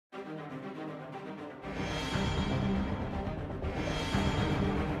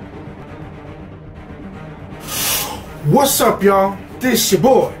What's up, y'all? This your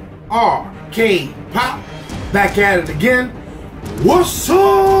boy, Arcade Pop, back at it again. What's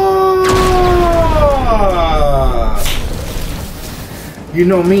up? You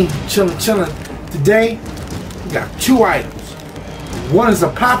know me, chillin'. Today, we got two items. One is a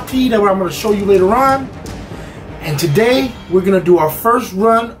pop tee that I'm going to show you later on. And today, we're going to do our first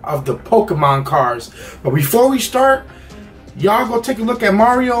run of the Pokemon cards. But before we start, y'all go take a look at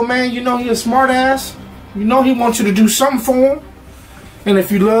Mario, man. You know he a smart ass. You know he wants you to do something for him. And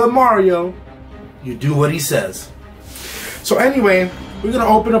if you love Mario, you do what he says. So anyway, we're going to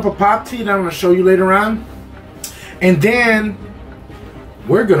open up a pop tee that I'm going to show you later on. And then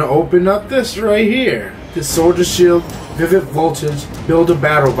we're going to open up this right here. This Soldier Shield Vivid Voltage Builder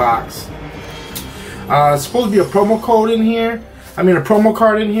Battle Box. It's supposed to be a promo code in here. I mean a promo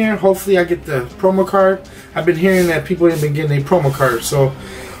card in here. Hopefully I get the promo card. I've been hearing that people have been getting their promo cards. So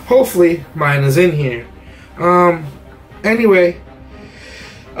hopefully mine is in here. Anyway,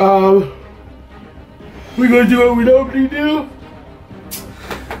 we're gonna do what we normally do.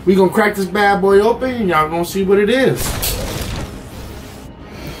 We're gonna crack this bad boy open and y'all gonna see what it is.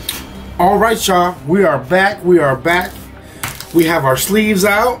 Alright, y'all, we are back. We have our sleeves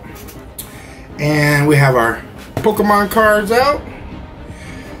out and we have our Pokemon cards out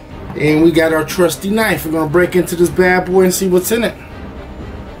and we got our trusty knife. We're gonna break into this bad boy and see what's in it.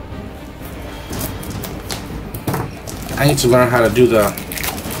 I need to learn how to do the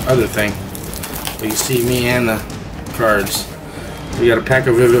other thing. So you see me and the cards. We got a pack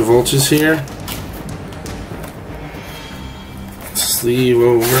of Vivid Voltages here. Sleeve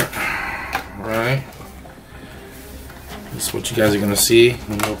over. Alright. This is what you guys are going to see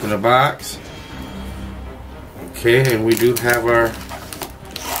when you open the box. Okay, and we do have our...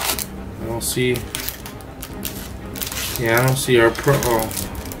 I don't see our pro... Oh,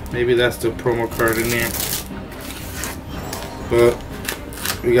 maybe that's the promo card in there. But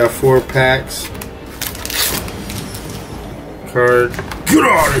we got 4 packs. Card. Get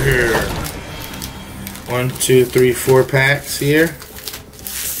out of here! 1, 2, 3, 4 packs here.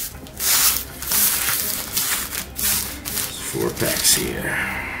 4 packs here.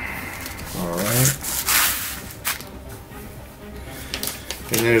 Alright.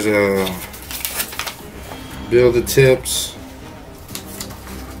 And there's a Build the Tips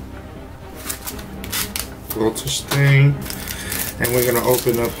voltage thing. And we're gonna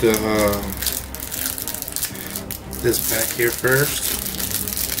open up the this pack here first.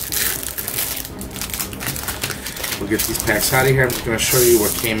 We'll get these packs out of here. I'm just gonna show you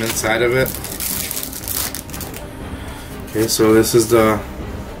what came inside of it. Okay, so this is the,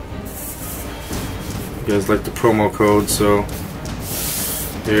 you guys like the promo code, so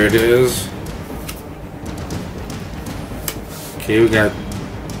there it is. Okay, we got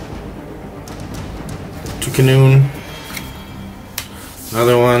Tukanoon.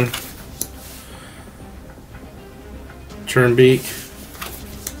 Another one, Turnbeak,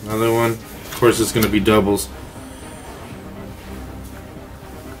 another one, of course it's going to be doubles,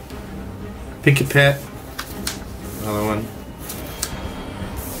 Picket Pet, another one,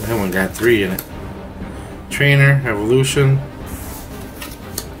 that one got 3 in it, Trainer, Evolution,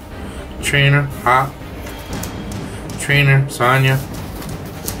 Trainer, Hop, Trainer, Sonya,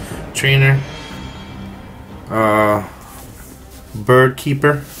 Trainer, Bird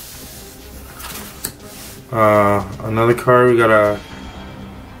Keeper. Another card, we got a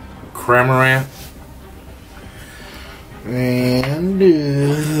Cramorant. And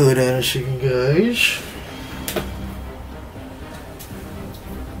hold on a second, guys.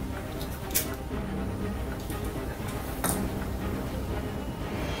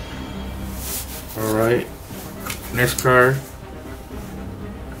 Alright. Next card.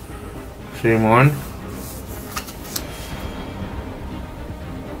 Same one.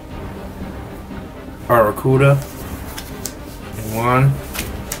 Aracuda,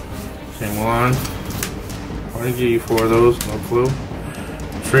 same one. Why did I give you 4 of those? No clue.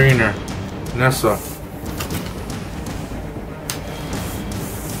 Trainer, Nessa.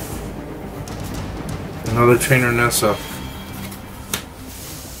 Another Trainer, Nessa.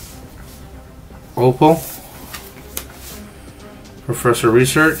 Opal, Professor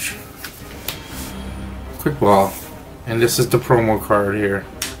Research, Quick Ball, and this is the promo card here.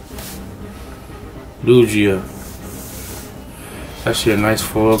 Lugia. It's actually a nice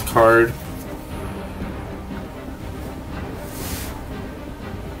foiled card.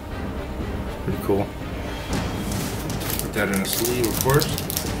 Pretty cool. Put that in a sleeve, of course.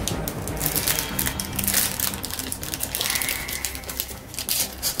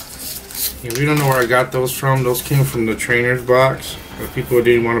 Yeah, we don't know where I got those from. Those came from the trainer's box that people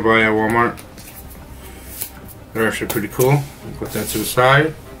didn't want to buy at Walmart. They're actually pretty cool. Put that to the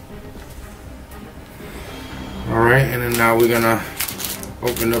side. Alright, and then now we're gonna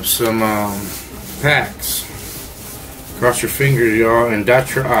open up some packs. Cross your fingers, y'all, and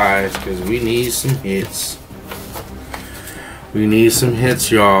dot your I's, because we need some hits. We need some hits,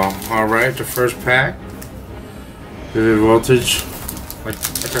 y'all. Alright, the first pack. Vivid voltage. Like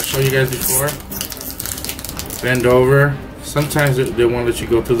I showed you guys before. Bend over. Sometimes they won't let you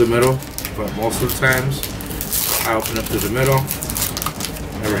go through the middle, but most of the times I open up through the middle.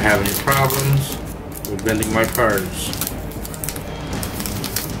 Never have any problems with bending my cards.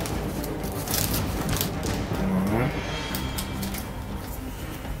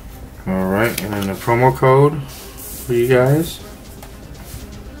 Alright, and then the promo code for you guys.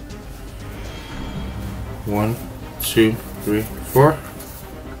 1, 2, 3, 4.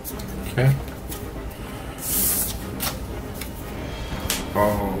 Okay.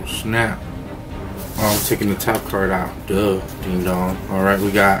 Oh snap. Oh, I'm taking the top card out. Duh, ding dong. Alright,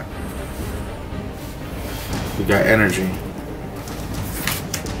 we got energy.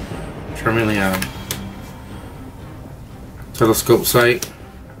 Charmeleon. Telescope sight.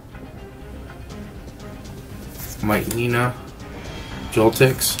 Mike Nina.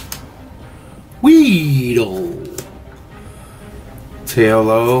 Joltix. Weedle.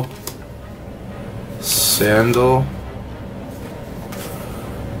 Tailo. Sandal.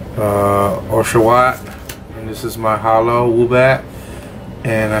 Oshawott. And this is my hollow Woobat.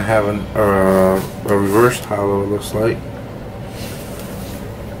 And I have a reversed hollow, it looks like.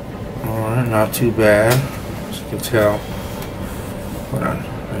 Alright, not too bad. As you can tell. Hold on.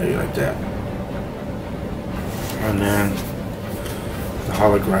 There you like that. And then the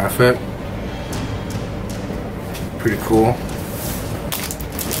holographic. Pretty cool.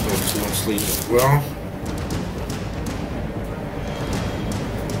 Let's go to sleeve as well.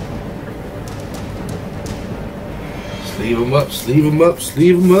 Sleeve them up, sleeve them up,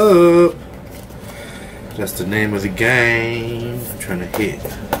 sleeve them up. That's the name of the game. I'm trying to hit.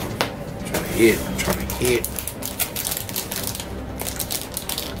 I'm trying to hit. I'm trying to hit.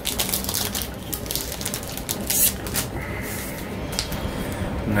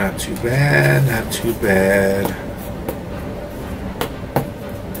 Not too bad, not too bad.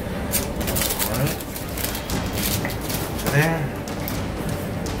 Alright. There.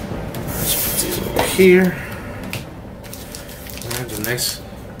 Let's put these over here. Alright, the next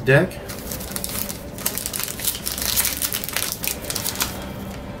deck.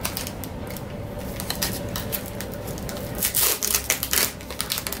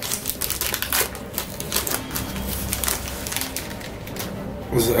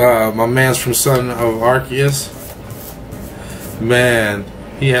 My man's from Son of Arceus. Man,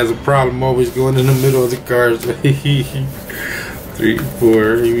 he has a problem always going in the middle of the cards. 3,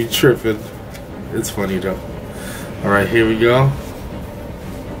 4, he be tripping. It's funny though. Alright, here we go.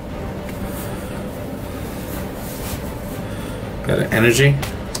 Got an Energy,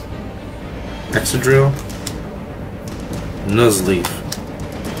 Excadrill, Nuzleaf,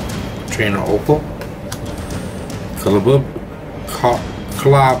 Trainer Opal,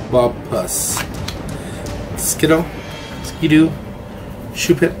 Clobopus, Skiddo, Skidoo,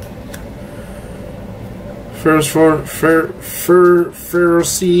 Shuppet,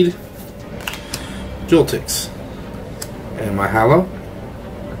 Ferroseed, Joltix, and my Hollow.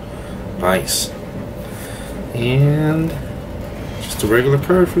 Nice. And just a regular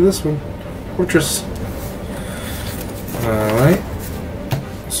card for this one. Fortress. Alright.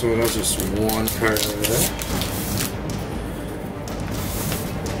 So that's just one card over there.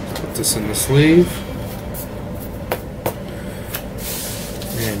 Put this in the sleeve.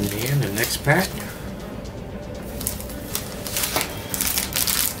 And in the next pack.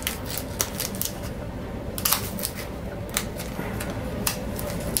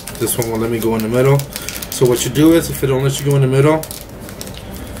 This one won't let me go in the middle. So what you do is, if it don't let you go in the middle,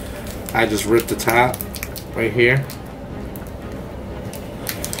 I just rip the top right here,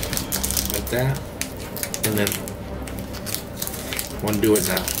 like that, and then undo it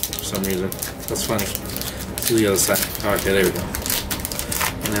now for some reason. That's funny. To the other side. Okay, there we go.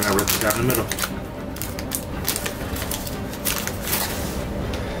 And then I rip it down the middle.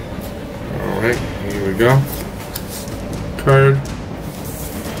 Alright, here we go. Card.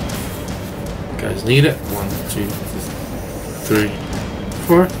 You guys need it. 1, 2, 3,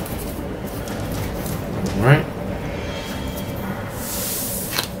 4. Alright.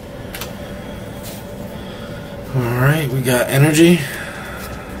 Alright, we got Energy.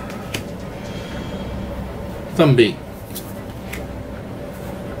 Thumbbeat.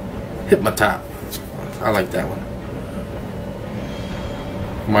 Hypnotop. I like that one.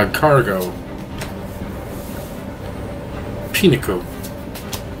 My Cargo. Pinico,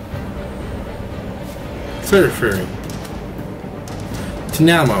 Fairy,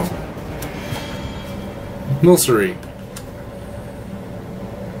 Tinamo, Nursery,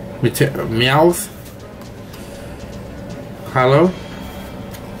 Meowth, Hollow,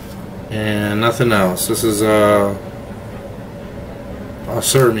 and nothing else. This is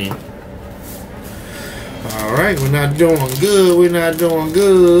Surmy. Alright, we're not doing good. We're not doing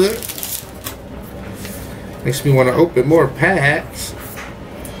good. Makes me want to open more packs.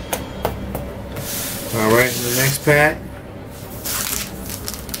 Alright, the next pack.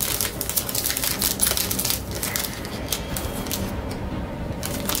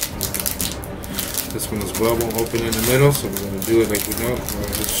 This one as well won't open in the middle, so we're going to do it like we know. I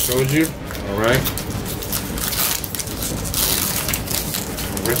just showed you. Alright.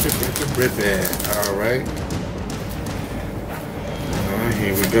 Rip it. Alright. Alright,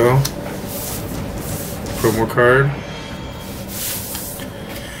 here we go. Promo card.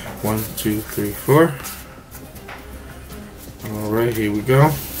 1, 2, 3, 4. Alright, here we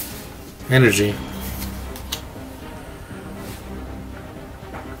go. Energy.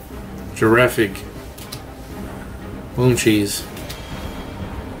 Giraffic. Moon cheese.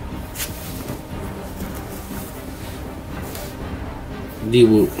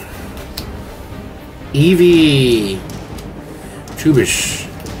 D-Woot. Eevee. Chubish.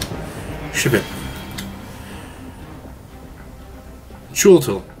 Ship it.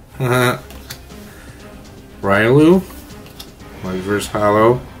 Chultil. Railu. Reverse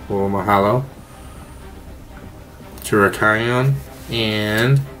Hollow. Or Mahalo. Turrican.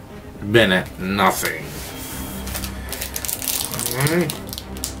 And Bennett. Nothing. Alright.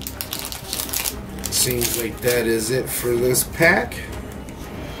 Seems like that is it for this pack.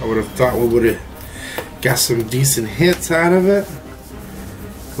 I would have thought we would have got some decent hits out of it.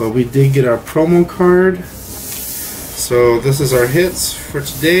 But we did get our promo card. So this is our hits for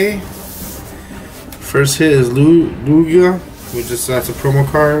today. First hit is Lugia, which is that's a promo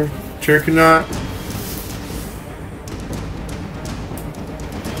card. Turkanaut.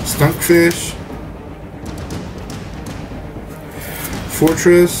 Stunkfish.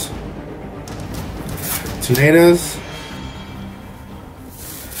 Fortress. Tornadoes.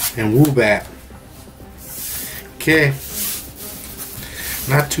 And Woobat. Okay.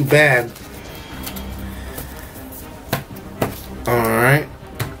 Not too bad.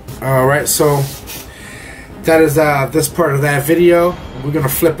 Alright, so that is this part of that video. We're gonna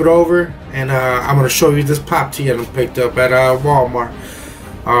flip it over and I'm gonna show you this pop tee that I picked up at Walmart.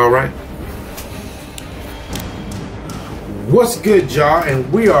 Alright. What's good, y'all?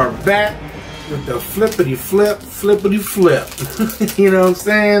 And we are back with the flippity flip. You know what I'm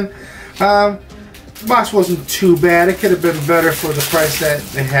saying? The box wasn't too bad. It could have been better for the price that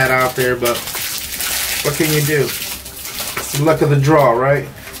they had out there, but what can you do? It's the luck of the draw, right?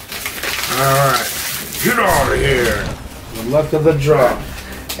 Alright. Get out of here. The luck of the draw.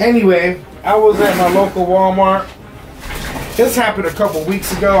 Anyway, I was at my local Walmart. This happened a couple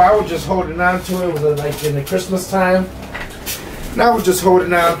weeks ago. I was just holding on to it. It was like in the Christmas time. And I was just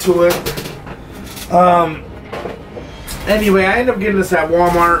holding on to it. Anyway, I ended up getting this at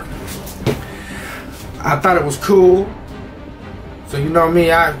Walmart. I thought it was cool. So you know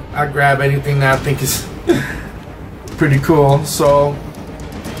me, I grab anything that I think is pretty cool. So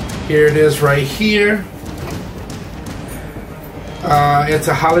here it is right here. It's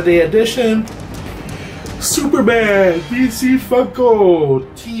a holiday edition. Superman DC Funko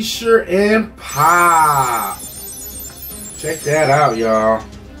t-shirt and pop. Check that out, y'all.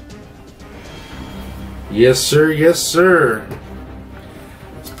 Yes sir, yes sir.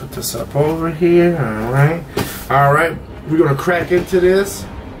 Let's put this up over here. Alright, we're gonna crack into this.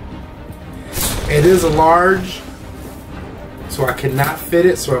 It is a large, so I cannot fit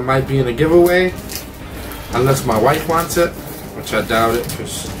it, so it might be in a giveaway unless my wife wants it, which I doubt it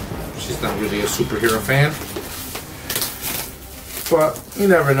because she's not really a superhero fan, but you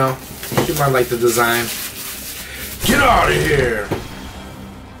never know, she might like the design. Get out of here.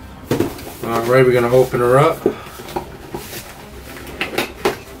 Alright, we're gonna open her up.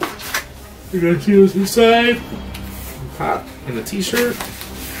 We're gonna see what's inside. Hot in the t-shirt.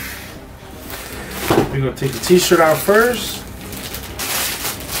 We're gonna take the t-shirt out first.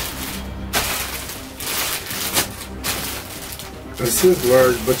 This is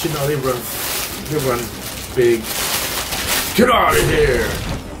large, but you know they run big. Get out of here!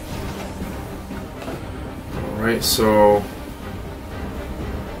 Alright, so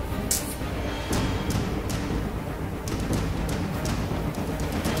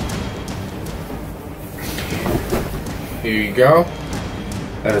here you go.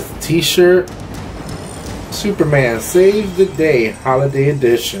 That is the t-shirt. Superman Saves the Day Holiday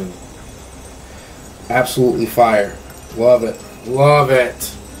Edition. Absolutely fire. Love it. Love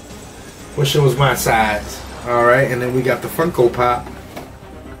it. Wish it was my size. Alright, and then we got the Funko Pop,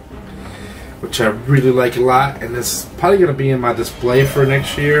 which I really like a lot, and it's probably going to be in my display for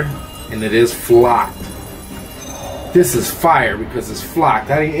next year, and it is flocked. This is fire because it's flocked.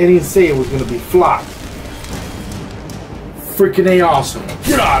 I didn't say it was going to be flocked. Freaking A awesome.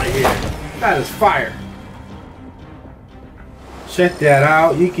 Get out of here. That is fire. Check that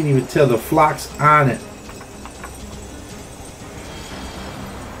out. You can even tell the flocks on it.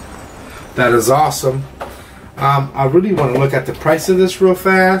 That is awesome. I really want to look at the price of this real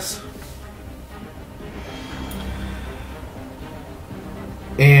fast.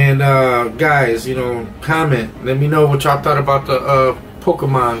 And guys, you know, comment. Let me know what y'all thought about the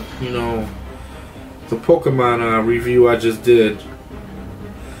Pokemon, you know, the Pokemon review I just did.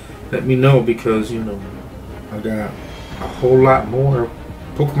 Let me know, because, you know, I got a whole lot more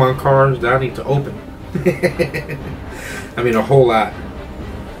Pokemon cards that I need to open. I mean, a whole lot.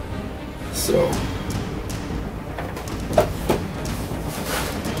 So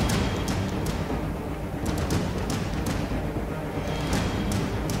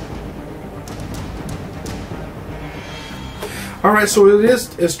alright, so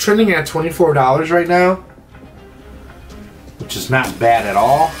it's trending at $24 right now, which is not bad at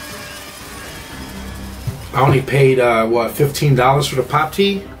all. I only paid what, $15 for the Pop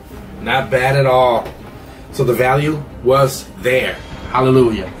Tee? Not bad at all. So the value was there.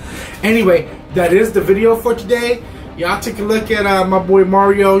 Hallelujah. Anyway, that is the video for today. Y'all take a look at my boy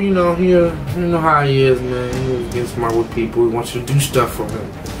Mario. You know, you know how he is, man. He's getting smart with people. He wants you to do stuff for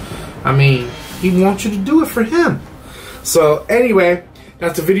him. I mean, he wants you to do it for him. So anyway,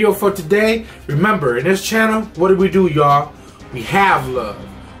 that's the video for today. Remember, in this channel, what do we do, y'all? We have love.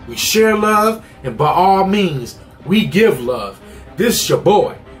 We share love. And by all means, we give love. This is your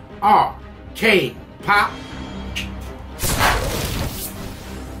boy, RK Pop.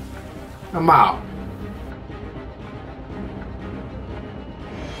 I'm out.